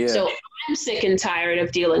too. Yeah. So I'm sick and tired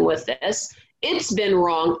of dealing with this. It's been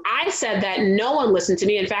wrong. I said that, no one listened to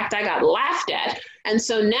me. In fact, I got laughed at. And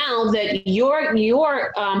so now that you're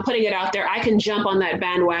putting it out there, I can jump on that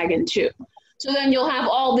bandwagon too. So then you'll have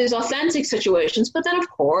all these authentic situations, but then of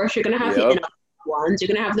course you're going to have the innocent ones. You're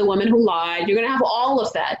going to have the women who lied. You're going to have all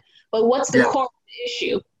of that. But what's the core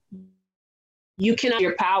issue? You cannot use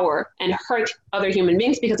your power and hurt other human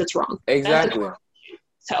beings because it's wrong. Exactly.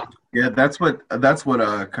 So yeah, that's what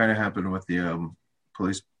kind of happened with the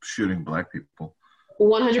police shooting black people.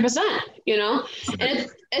 100%. You know, and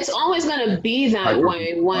it's always going to be that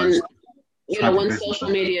way when when social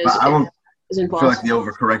media is involved. I feel like the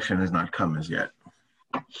overcorrection has not come as yet.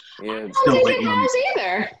 Yeah, I don't think it has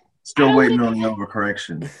either. Still waiting on the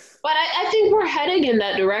overcorrection. But I think we're heading in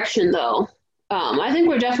that direction, though. I think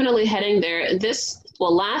we're definitely heading there.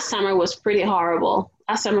 Last summer was pretty horrible.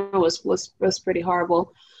 Last summer was pretty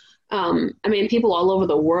horrible. I mean, people all over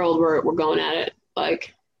the world were going at it.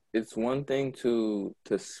 Like, it's one thing to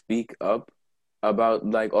speak up about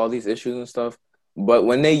like all these issues and stuff, but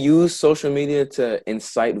when they use social media to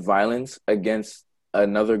incite violence against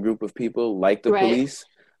another group of people, like the police,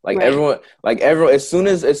 everyone, as soon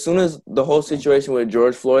as the whole situation with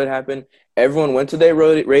George Floyd happened, everyone went to their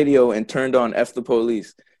radio and turned on "F the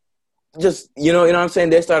police." Just you know what I'm saying?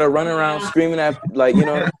 They started running around screaming at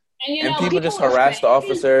and people just harass the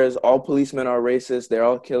officers. All policemen are racist. They're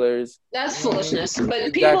all killers. That's foolishness.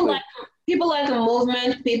 But people like a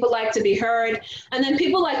movement. People like to be heard, and then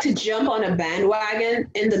people like to jump on a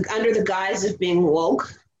bandwagon under the guise of being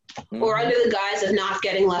woke, or under the guise of not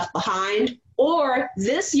getting left behind. Or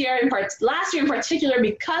last year in particular,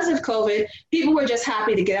 because of COVID, people were just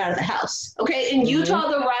happy to get out of the house. Okay, in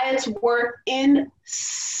Utah, the riots were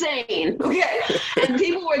insane. Okay, and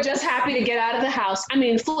people were just happy to get out of the house. I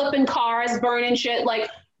mean, flipping cars, burning shit.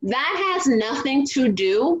 Like, that has nothing to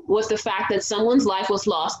do with the fact that someone's life was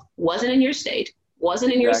lost. Wasn't in your state.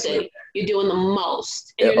 Wasn't in your city. You're doing the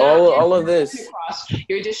most. And all of this.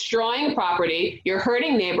 You're destroying property. You're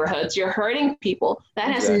hurting neighborhoods. You're hurting people.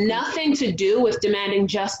 That has nothing to do with demanding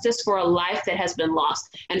justice for a life that has been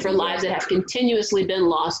lost and for lives that have continuously been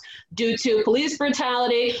lost due to police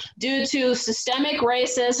brutality, due to systemic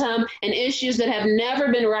racism, and issues that have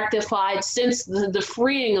never been rectified since the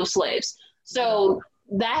freeing of slaves. So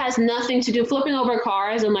that has nothing to do, flipping over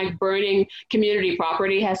cars and like burning community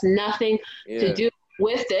property has nothing to do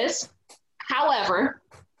with this. However,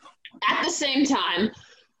 at the same time,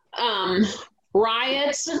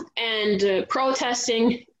 riots and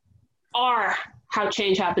protesting are how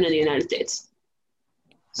change happened in the United States.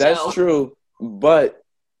 That's true. But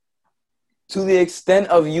to the extent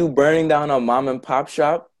of you burning down a mom and pop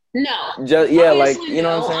shop, no. Just, you know what I'm saying?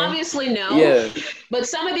 Obviously, no. Yeah. But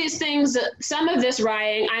some of these things, some of this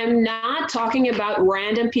rioting, I'm not talking about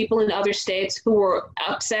random people in other states who were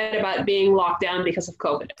upset about being locked down because of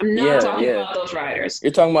COVID. I'm not talking about those rioters.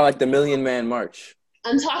 You're talking about like the Million Man March.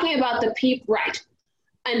 I'm talking about the people, right.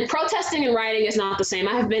 And protesting and rioting is not the same.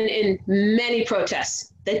 I have been in many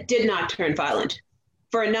protests that did not turn violent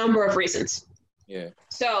for a number of reasons. Yeah.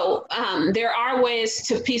 So there are ways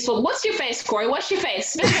to peaceful. What's your face, Corey? What's your face?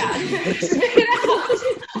 Spit it out. Spit it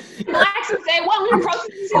out. Relax and say, well, we're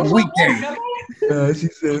protesting. A weekend. She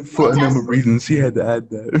said for a number of reasons. She had to add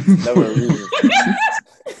that. Number of reasons.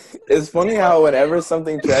 It's funny how whenever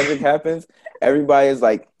something tragic happens, everybody is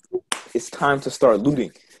like, it's time to start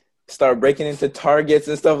looting. Start breaking into Targets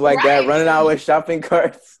and stuff like that, running out with shopping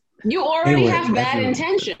carts. You already have bad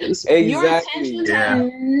intentions. Exactly. Your intentions have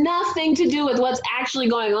nothing to do with what's actually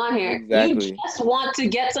going on here. Exactly. You just want to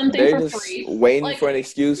get something They're for just free. waiting for an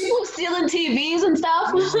excuse. People stealing TVs and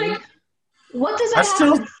stuff. Like, what does that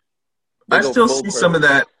I still see some of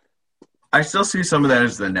that. I still see some of that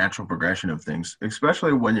as the natural progression of things,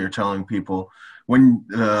 especially when you're telling people, when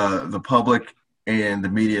the public and the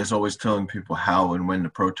media is always telling people how and when to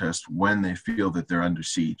protest when they feel that they're under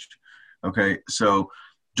siege. Okay, so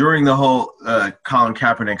during the whole Colin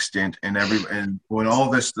Kaepernick stint and when all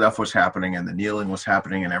this stuff was happening and the kneeling was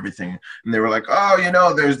happening and everything, and they were like,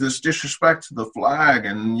 oh, there's this disrespect to the flag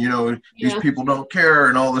and, these people don't care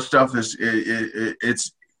and all this stuff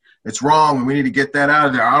it's wrong and we need to get that out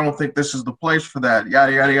of there. I don't think this is the place for that.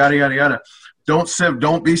 Yada, yada, yada, yada, yada.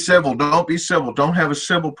 Don't be civil. Don't have a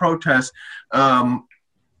civil protest under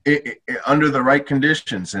the right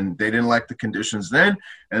conditions. And they didn't like the conditions then.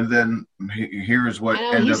 And then here's what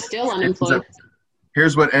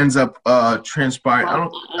here's what ends up transpiring.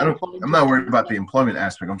 I'm not worried about the employment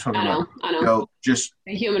aspect. I'm talking about just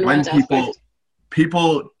the human when rights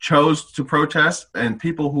people chose to protest and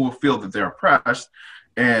people who feel that they're oppressed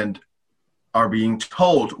and are being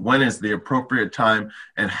told when is the appropriate time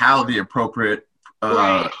and how the appropriate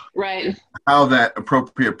right. how that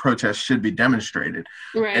appropriate protest should be demonstrated.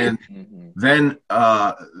 Right. And then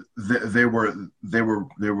they were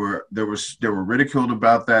ridiculed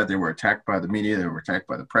about that. They were attacked by the media. They were attacked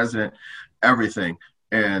by the president. Everything.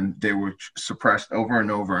 And they were suppressed over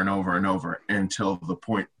and over and over and over until the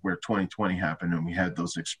point where 2020 happened and we had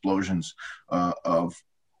those explosions of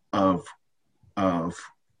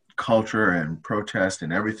culture and protest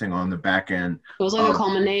and everything on the back end. It was like a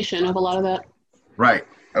culmination of a lot of that. Right.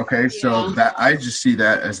 Okay. So that I just see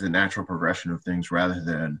that as the natural progression of things rather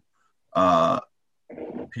than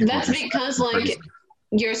that's because like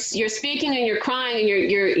you're speaking and you're crying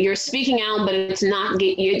and you're speaking out, but it's not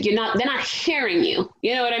they're not hearing you.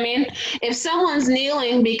 You know what I mean? If someone's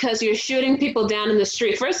kneeling because you're shooting people down in the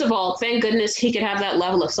street, first of all, thank goodness he could have that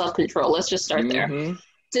level of self-control. Let's just start there.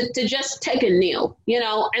 To just take a kneel,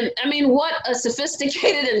 and I mean, what a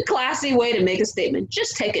sophisticated and classy way to make a statement.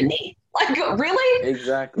 Just take a knee. Like, really?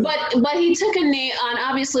 Exactly. But he took a knee on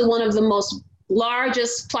obviously one of the most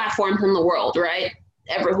largest platforms in the world, right?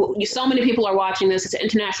 So many people are watching this. It's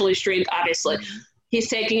internationally streamed, obviously. He's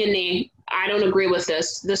taking a knee. I don't agree with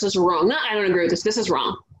this. This is wrong. No, I don't agree with this. This is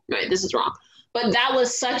wrong. Right? This is wrong. But that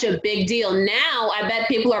was such a big deal. Now, I bet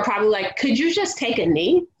people are probably like, could you just take a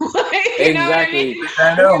knee? Exactly. Know what I mean?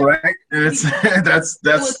 I know, right? That's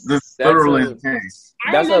literally the case.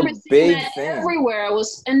 I remember seeing that everywhere.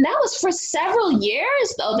 And that was for several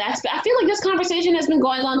years, though. I feel like this conversation has been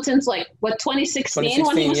going on since 2016?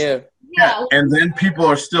 2016, yeah. And then people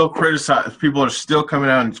are still criticizing. People are still coming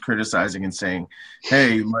out and criticizing and saying,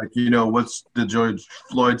 "Hey, what's the George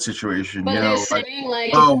Floyd situation? But they're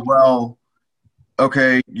saying oh well."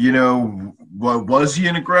 Okay, was he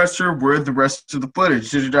an aggressor? Where's the rest of the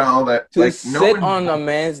footage? All that. To sit on a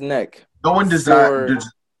man's neck. No one does that.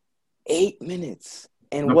 8 minutes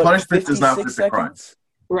and the punishment does not fit the crime.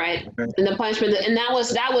 Right, okay. And the punishment, and that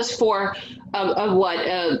was for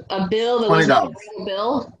a bill that was $20. A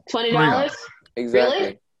bill, $20. Exactly.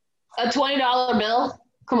 Really, a $20 bill.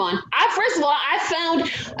 Come on. First of all, I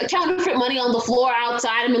found counterfeit money on the floor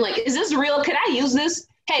outside. I'm like, is this real? Could I use this?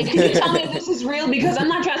 Hey, can you tell me if this is real? Because I'm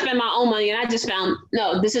not trying to spend my own money, and I just found,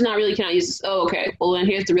 no, this is not really, can I use this? Oh, okay. Well, then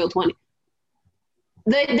here's the real 20.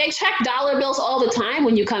 They check dollar bills all the time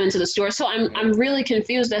when you come into the store, so I'm really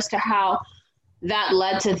confused as to how that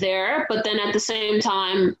led to there. But then at the same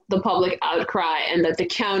time, the public outcry and the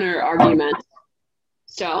counter argument.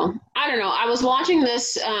 So I don't know. I was watching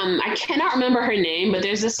this. I cannot remember her name, but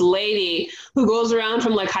there's this lady who goes around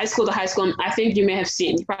from high school to high school. And I think you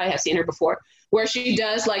probably have seen her before, where she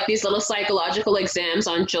does these little psychological exams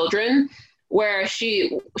on children, where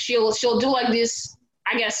she'll do these,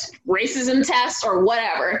 I guess, racism tests or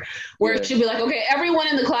whatever, where she'll be like, okay, everyone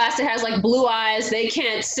in the class that has blue eyes, they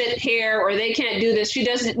can't sit here or they can't do this. She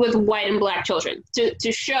does it with white and black children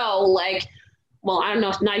to show well, I don't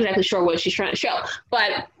know, not exactly sure what she's trying to show,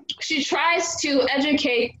 but she tries to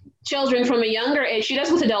educate children from a younger age. She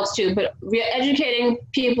does with adults too, but educating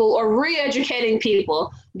people or re-educating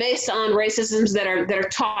people based on racisms that are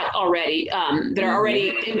taught already, that are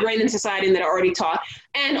already ingrained in society and that are already taught,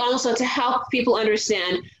 and also to help people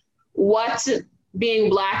understand what being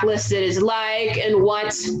blacklisted is like and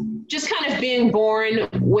what just kind of being born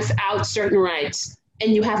without certain rights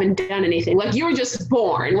and you haven't done anything. Like you were just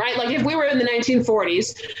born, right? Like if we were in the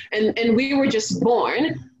 1940s and we were just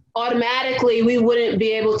born, automatically we wouldn't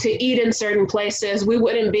be able to eat in certain places. We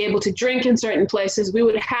wouldn't be able to drink in certain places. We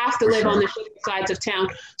would have to live on the sides of town.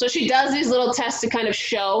 So she does these little tests to kind of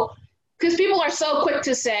show, because people are so quick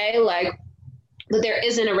to say like that there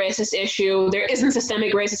isn't a racist issue, there isn't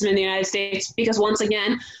systemic racism in the United States, because once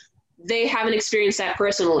again, they haven't experienced that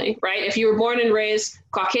personally, right? If you were born and raised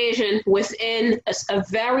Caucasian within a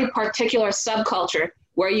very particular subculture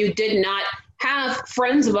where you did not have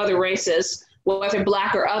friends of other races, whether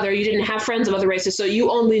black or other, you didn't have friends of other races, so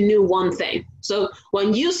you only knew one thing. So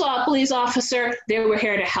when you saw a police officer, they were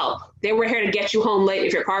here to help. They were here to get you home late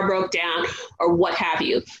if your car broke down or what have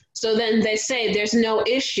you. So then they say there's no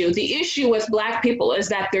issue. The issue with black people is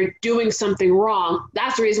that they're doing something wrong.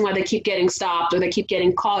 That's the reason why they keep getting stopped or they keep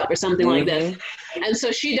getting caught or something like this. And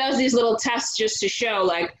so she does these little tests just to show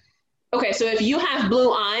like, okay, so if you have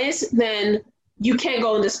blue eyes, then you can't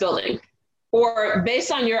go in this building. Or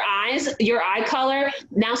based on your eyes, your eye color,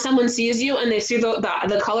 now someone sees you and they see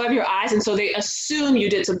the color of your eyes, and so they assume you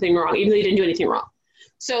did something wrong, even though you didn't do anything wrong.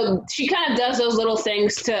 So she kind of does those little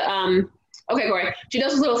things to, okay, Corey, she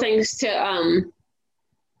does those little things to,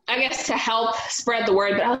 I guess, to help spread the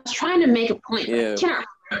word, but I was trying to make a point. Yeah.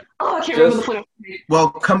 I can't remember the point. Well,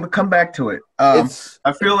 come back to it. I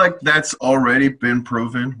feel like that's already been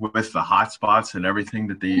proven with the hotspots and everything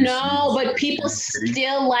that they use. No, but people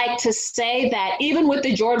still like to say that. Even with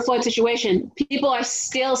the George Floyd situation, people are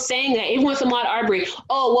still saying that. Even with Ahmaud Arbery,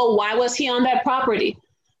 oh, well, why was he on that property?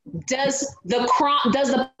 Does the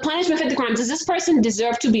punishment fit the crime? Does this person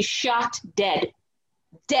deserve to be shot dead?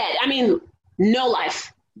 Dead. I mean, no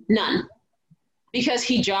life. None. Because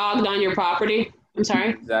he jogged on your property? I'm sorry?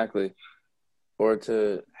 Exactly. Or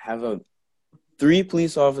to have 3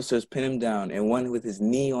 police officers pin him down and one with his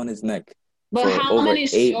knee on his neck. But how many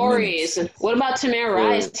stories? What about Tamir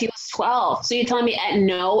Rice? He was 12. So you're telling me at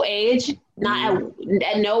no age? Not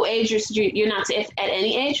at no age, you're not safe at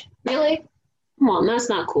any age? Really? Come on, that's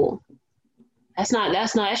not cool.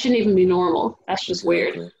 That shouldn't even be normal. That's just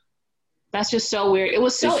weird. That's just so weird. It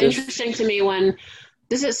was so interesting to me when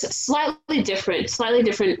this is slightly different.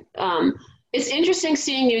 It's interesting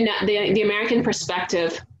seeing the American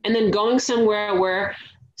perspective and then going somewhere where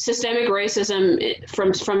systemic racism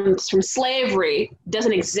from slavery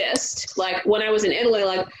doesn't exist. Like when I was in Italy,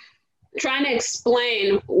 like trying to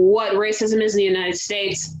explain what racism is in the United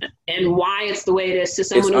States and why it's the way it is to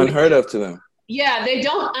someone. It's unheard of to them. Yeah, they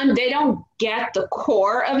don't get the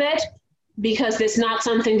core of it because it's not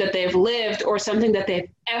something that they've lived or something that they've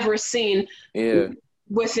ever seen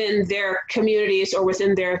within their communities or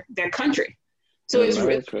within their country. So it's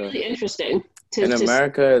really interesting. In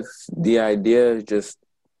America, the idea is just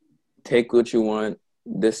take what you want,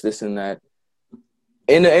 this, and that.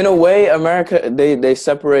 In a way, America, they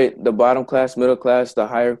separate the bottom class, middle class, the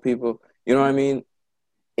higher people. You know what I mean?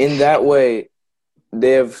 In that way,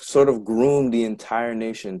 they have sort of groomed the entire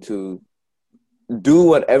nation to do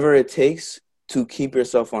whatever it takes to keep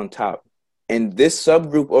yourself on top. And this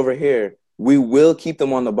subgroup over here, we will keep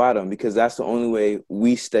them on the bottom because that's the only way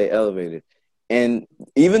we stay elevated. And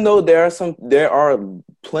even though there are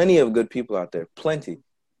plenty of good people out there, plenty.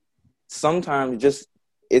 Sometimes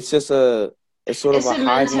it's just a sort of a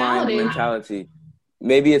hive mind mentality.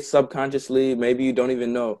 Maybe it's subconsciously, maybe you don't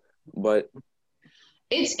even know, but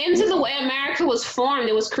it's into the way America was formed.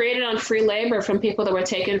 It was created on free labor from people that were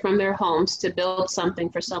taken from their homes to build something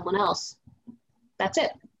for someone else. That's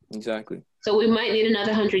it. Exactly. So we might need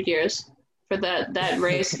another 100 years for that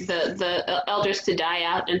race, the elders to die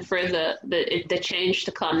out, and for the change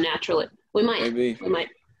to come naturally. We might.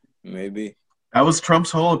 Maybe. That was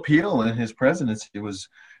Trump's whole appeal in his presidency. It was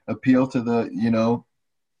appeal to the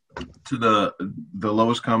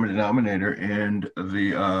lowest common denominator and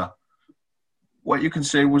the what you can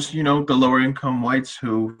say was the lower income whites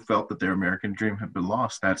who felt that their American dream had been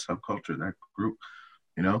lost. That subculture, that group,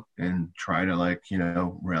 and try to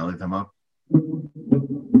rally them up.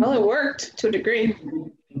 Well, it worked to a degree.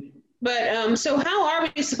 But so how are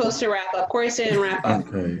we supposed to wrap up? Corey said wrap up.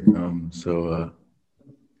 Okay. So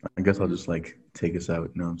I guess I'll just take us out.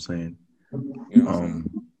 You know what I'm saying?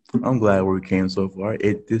 I'm glad where we came so far.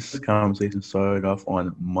 This conversation started off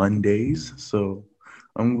on Mondays, so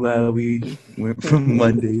I'm glad we went from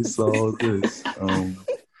Mondays to all this.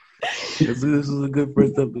 This was a good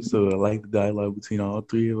first episode. I like the dialogue between all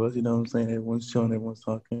three of us. You know what I'm saying? Everyone's chilling, everyone's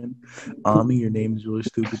talking. Ami, your name is really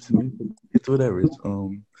stupid to me, but it's whatever.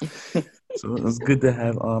 So it's good to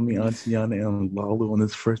have Ami, Antiana, and Lalo on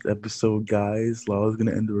this first episode, guys. Lalo's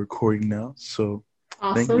gonna end the recording now. So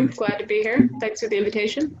awesome. Glad to be here. Thanks for the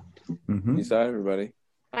invitation. Mm-hmm. Peace out, everybody.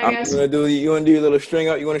 Bye, guys. You want to do your little string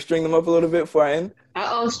up? You want to string them up a little bit before I end?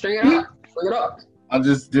 String it up. String it up. I'll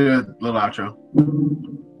just do a little outro.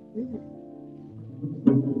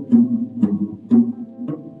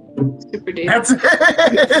 Super deep. That's it.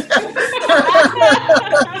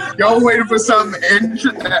 Y'all waiting for something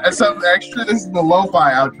extra? This is the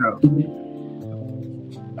lo-fi outro.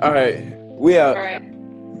 All right. We out. All right.